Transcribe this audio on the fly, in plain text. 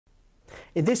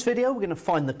In this video, we're going to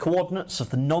find the coordinates of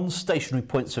the non-stationary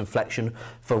points of inflection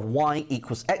for y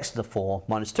equals x to the 4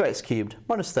 minus 2x cubed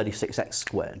minus 36x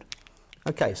squared.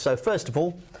 Okay, so first of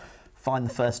all, find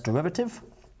the first derivative.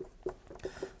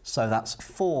 So that's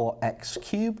 4x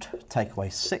cubed, take away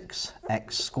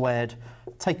 6x squared,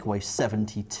 take away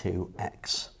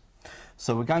 72x.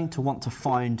 So we're going to want to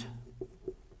find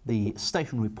the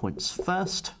stationary points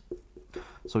first.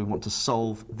 So we want to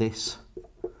solve this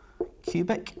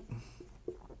cubic.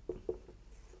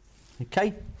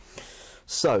 Okay,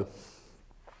 so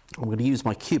I'm going to use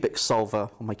my cubic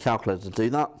solver on my calculator to do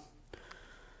that.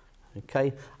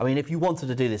 Okay, I mean, if you wanted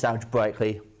to do this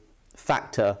algebraically,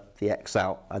 factor the x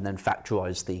out and then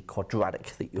factorize the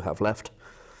quadratic that you have left.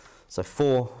 So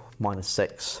 4 minus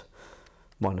 6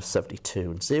 minus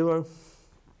 72 and 0.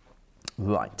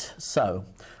 Right, so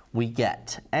we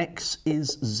get x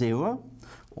is 0,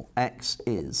 or x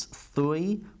is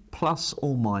 3 plus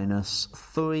or minus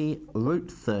 3 root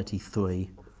 33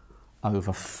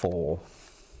 over 4.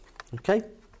 Okay?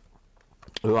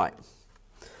 Right.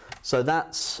 So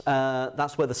that's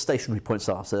where the stationary points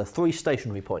are. So there are 3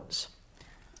 stationary points.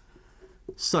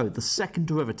 So the second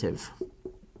derivative,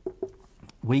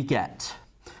 we get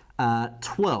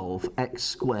 12x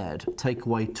squared, take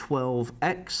away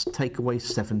 12x, take away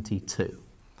 72.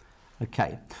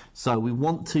 Okay, so we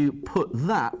want to put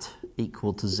that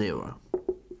equal to 0.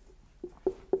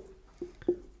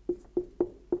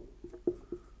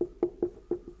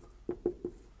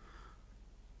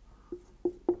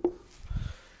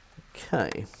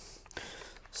 Okay,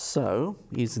 so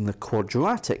using the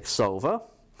quadratic solver,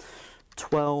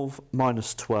 12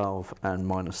 minus 12 and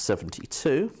minus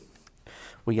 72,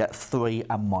 we get 3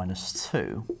 and minus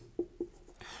 2.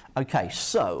 Okay,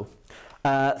 so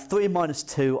 3 and minus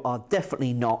 2 are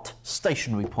definitely not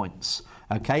stationary points.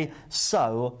 Okay,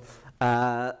 so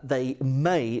they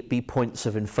may be points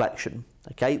of inflection.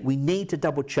 Okay, we need to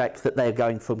double check that they're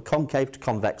going from concave to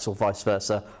convex or vice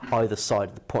versa, either side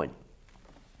of the point.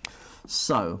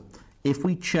 So if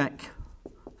we check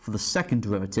for the second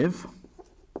derivative,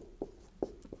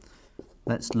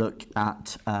 let's look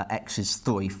at x is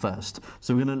 3 first.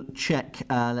 So we're going to check,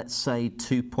 let's say,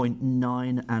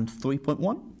 2.9 and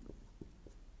 3.1.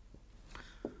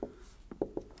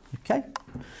 Okay,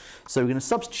 so we're going to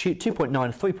substitute 2.9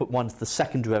 and 3.1 to the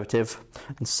second derivative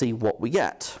and see what we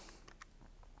get.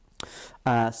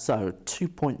 So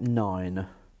 2.9,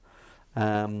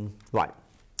 right.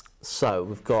 So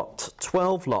we've got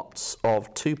 12 lots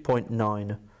of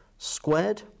 2.9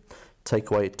 squared,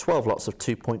 take away 12 lots of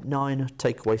 2.9,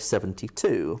 take away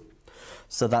 72.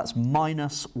 So that's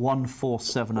minus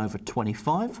 147 over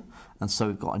 25, and so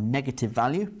we've got a negative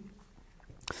value.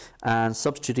 And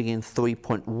substituting in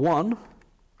 3.1,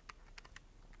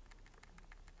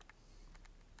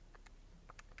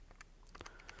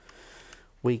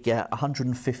 we get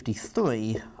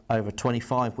 153 over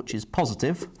 25, which is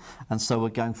positive, and so we're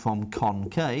going from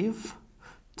concave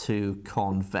to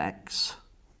convex.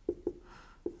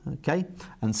 Okay,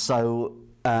 and so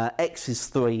x is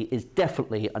 3 is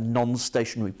definitely a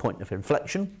non-stationary point of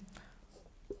inflection.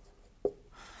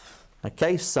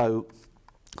 Okay, so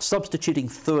substituting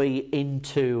 3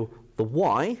 into the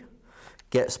y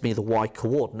gets me the y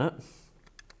coordinate.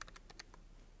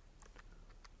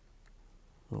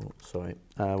 Oh, sorry.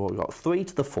 Well, we've got 3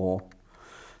 to the 4,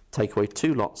 take away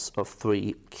 2 lots of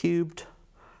 3 cubed,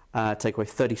 take away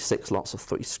 36 lots of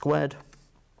 3 squared.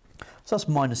 So that's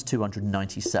minus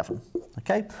 297.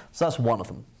 Okay, so that's one of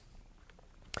them.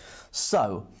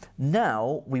 So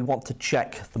now we want to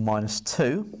check the minus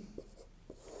 2.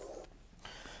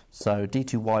 So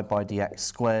d2y by dx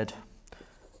squared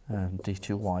and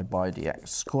d2y by dx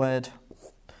squared.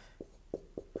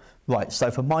 Right, so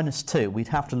for minus 2, we'd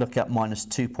have to look at minus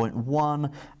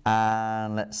 2.1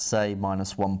 and let's say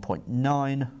minus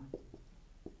 1.9.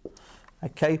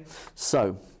 Okay,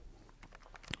 so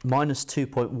minus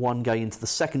 2.1 going into the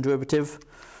second derivative,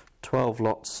 12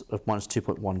 lots of minus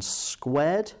 2.1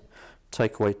 squared,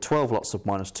 take away 12 lots of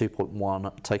minus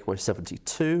 2.1, take away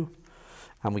 72,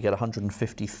 and we get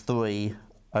 153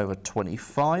 over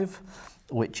 25,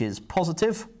 which is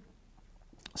positive,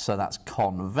 so that's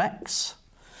convex.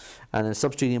 And then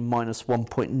substituting in minus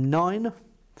 1.9,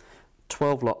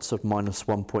 12 lots of minus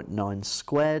 1.9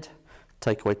 squared,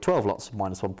 take away 12 lots of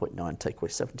minus 1.9, take away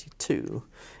 72,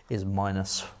 is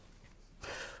minus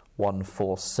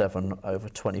 147 over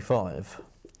 25.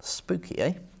 Spooky,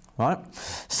 eh? Right,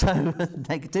 so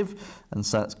negative, and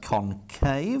so it's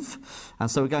concave.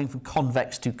 And so we're going from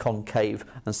convex to concave,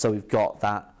 and so we've got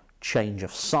that change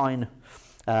of sign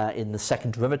in the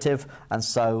second derivative, and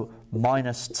so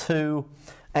minus 2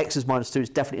 x is minus 2 is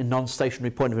definitely a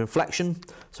non-stationary point of inflection,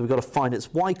 so we've got to find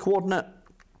its y-coordinate.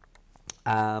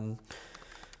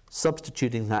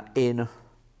 Substituting that in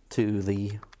to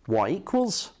the y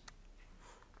equals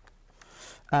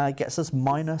gets us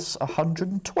minus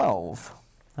 112.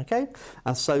 Okay,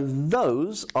 and so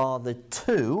those are the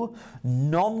two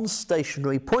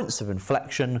non-stationary points of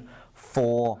inflection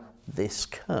for this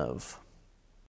curve.